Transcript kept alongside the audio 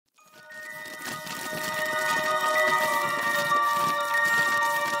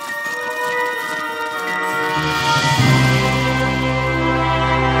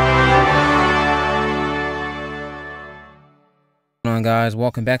on, guys?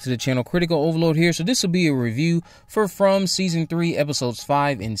 Welcome back to the channel. Critical Overlord here. So this will be a review for From Season 3, Episodes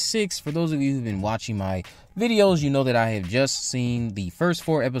 5 and 6. For those of you who've been watching my videos, you know that I have just seen the first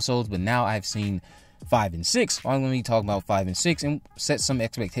 4 episodes, but now I've seen 5 and 6. I'm going to be talking about 5 and 6 and set some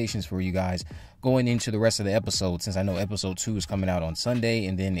expectations for you guys going into the rest of the episode, since I know Episode 2 is coming out on Sunday,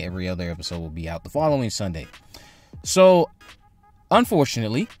 and then every other episode will be out the following Sunday. So,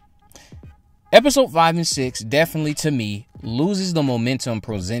 unfortunately, Episode 5 and 6 definitely, to me, loses the momentum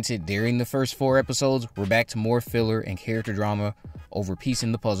presented during the first 4 episodes. We're back to more filler and character drama over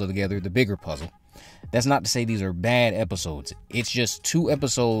piecing the puzzle together, the bigger puzzle. That's not to say these are bad episodes. It's just 2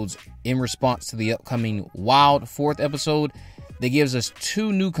 episodes in response to the upcoming wild 4th episode that gives us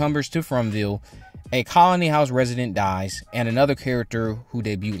 2 newcomers to Fromville, a colony house resident dies, and another character who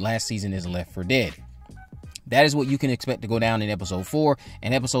debuted last season is left for dead. That is what you can expect to go down in episode 4,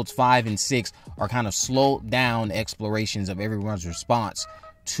 and episodes 5 and 6 are kind of slowed down explorations of everyone's response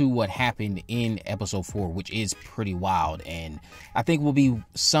to what happened in episode 4, which is pretty wild, and I think will be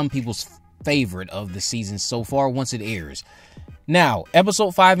some people's favorite of the season so far once it airs. Now,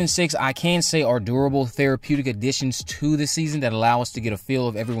 episode 5 and 6, I can say, are durable therapeutic additions to the season that allow us to get a feel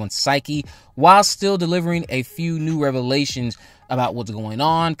of everyone's psyche while still delivering a few new revelations about what's going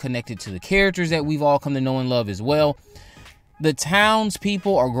on, connected to the characters that we've all come to know and love as well. The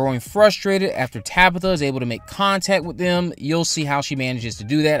townspeople are growing frustrated after Tabitha is able to make contact with them. You'll see how she manages to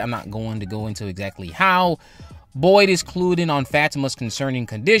do that. I'm not going to go into exactly how. Boyd is clued in on Fatima's concerning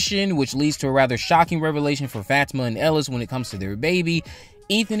condition, which leads to a rather shocking revelation for Fatima and Ellis when it comes to their baby.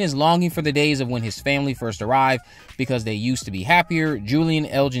 Ethan is longing for the days of when his family first arrived because they used to be happier. Julian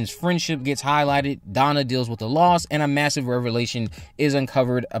and Elgin's friendship gets highlighted. Donna deals with the loss, and a massive revelation is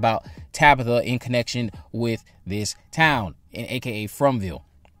uncovered about Tabitha in connection with this town, aka Fromville.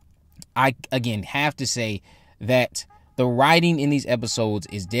 I, again, have to say that the writing in these episodes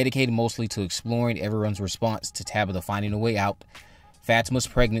is dedicated mostly to exploring everyone's response to Tabitha finding a way out, Fatima's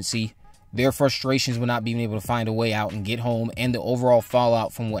pregnancy, their frustrations with not being able to find a way out and get home, and the overall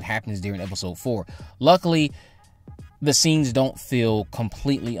fallout from what happens during episode 4. Luckily, the scenes don't feel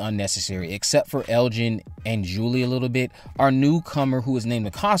completely unnecessary, except for Elgin and Julie a little bit. Our newcomer, who is named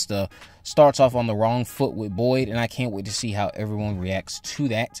Acosta, starts off on the wrong foot with Boyd, and I can't wait to see how everyone reacts to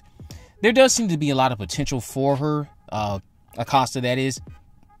that. There does seem to be a lot of potential for her, Acosta that is,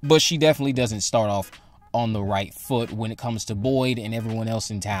 but she definitely doesn't start off on the right foot when it comes to Boyd and everyone else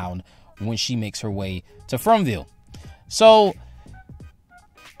in town when she makes her way to Fromville. So,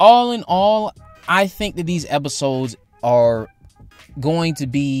 all in all, I think that these episodes are going to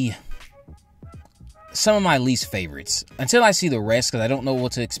be some of my least favorites until I see the rest, because I don't know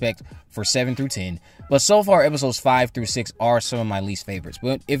what to expect for 7 through 10. But so far, episodes 5 through 6 are some of my least favorites.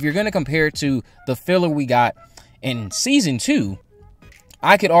 But if you're going to compare it to the filler we got in season 2,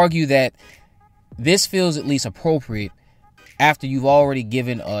 I could argue that this feels at least appropriate after you've already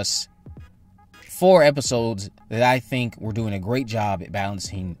given us 4 episodes that I think were doing a great job at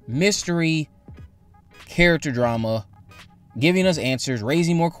balancing mystery, character drama, giving us answers,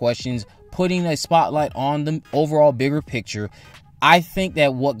 raising more questions, putting a spotlight on the overall bigger picture. I think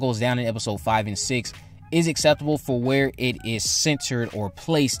that what goes down in episode 5 and 6 is acceptable for where it is centered or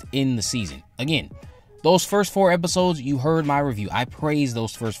placed in the season. Again, those first 4 episodes, you heard my review. I praise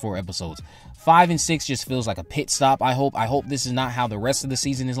those first 4 episodes. 5 and 6 just feels like a pit stop. I hope this is not how the rest of the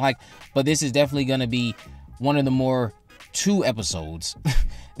season is like, but this is definitely going to be one of the more 2 episodes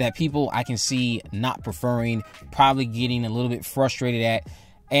that people I can see not preferring, probably getting a little bit frustrated at.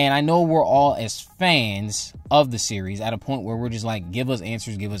 And I know we're all, as fans of the series, at a point where we're just like, give us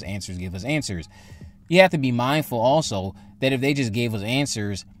answers, give us answers, give us answers. You have to be mindful also that if they just gave us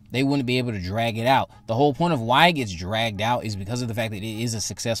answers, they wouldn't be able to drag it out. The whole point of why it gets dragged out is because of the fact that it is a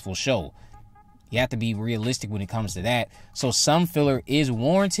successful show. You have to be realistic when it comes to that. So some filler is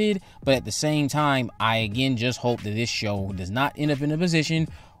warranted, but at the same time, I again just hope that this show does not end up in a position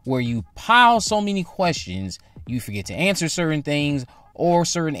where you pile so many questions, you forget to answer certain things, or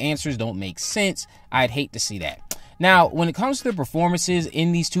certain answers don't make sense. I'd hate to see that. Now, when it comes to the performances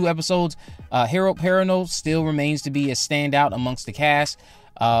in these 2 episodes, Harold Perrineau still remains to be a standout amongst the cast.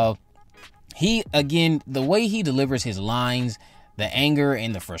 He, again, the way he delivers his lines, the anger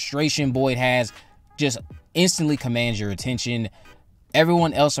and the frustration Boyd has, just instantly commands your attention.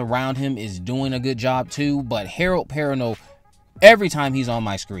 Everyone else around him is doing a good job too, but Harold Perrineau, every time he's on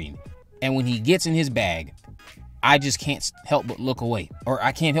my screen, and when he gets in his bag, I just can't help but look away, or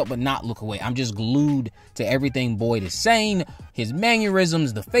I can't help but not look away. I'm just glued to everything Boyd is saying, his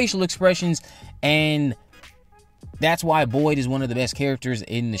mannerisms, the facial expressions, and That's why Boyd is one of the best characters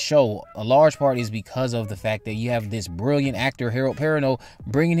in the show. A large part is because of the fact that you have this brilliant actor, Harold Perrineau,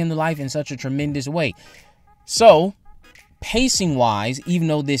 bringing him to life in such a tremendous way. So, pacing-wise, even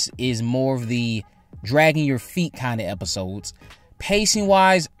though this is more of the dragging your feet kind of episodes,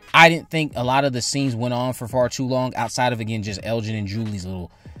 pacing-wise, I didn't think a lot of the scenes went on for far too long, outside of, again, just Elgin and Julie's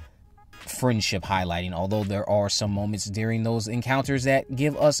little friendship highlighting, although there are some moments during those encounters that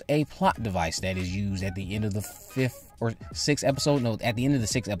give us a plot device that is used at the end of the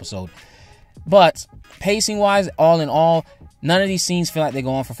sixth episode. But pacing-wise, all in all, none of these scenes feel like they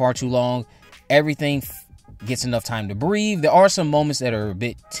go on for far too long. Everything gets enough time to breathe. There are some moments that are a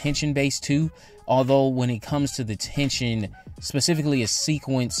bit tension-based too, although when it comes to the tension, specifically a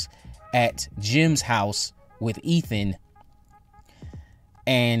sequence at Jim's house with Ethan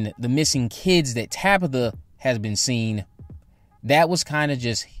and the missing kids that Tabitha has been seeing, that was kind of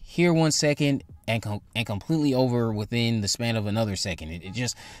just here 1 second and completely over within the span of another second.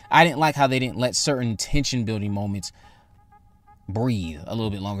 I didn't like how they didn't let certain tension building moments breathe a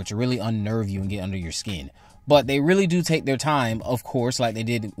little bit longer to really unnerve you and get under your skin. But they really do take their time, of course, like they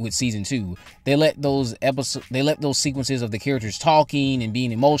did with season 2. They let those sequences of the characters talking and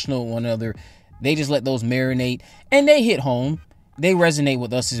being emotional with one another, they just let those marinate, and they hit home. They resonate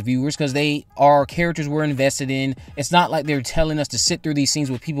with us as viewers because they are characters we're invested in. It's not like they're telling us to sit through these scenes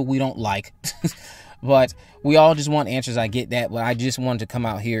with people we don't like. But we all just want answers. I get that. But I just wanted to come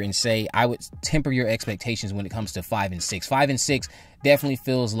out here and say I would temper your expectations when it comes to 5 and 6. 5 and 6 definitely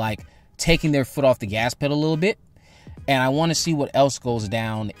feels like taking their foot off the gas pedal a little bit. And I want to see what else goes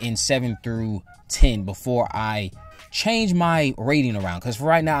down in 7 through 10 before I change my rating around. Because for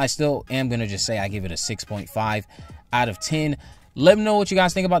right now, I still am going to just say I give it a 6.5 out of 10. Let me know what you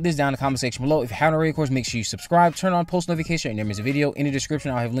guys think about this down in the comment section below. If you haven't already, of course, make sure you subscribe, turn on post notification, and never miss a video. In the description,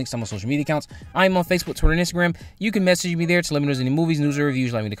 I'll have links to my social media accounts. I am on Facebook, Twitter, and Instagram. You can message me there to let me know any movies, news, or reviews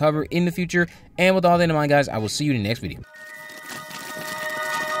you'd like me to cover in the future. And with all that in mind, guys, I will see you in the next video.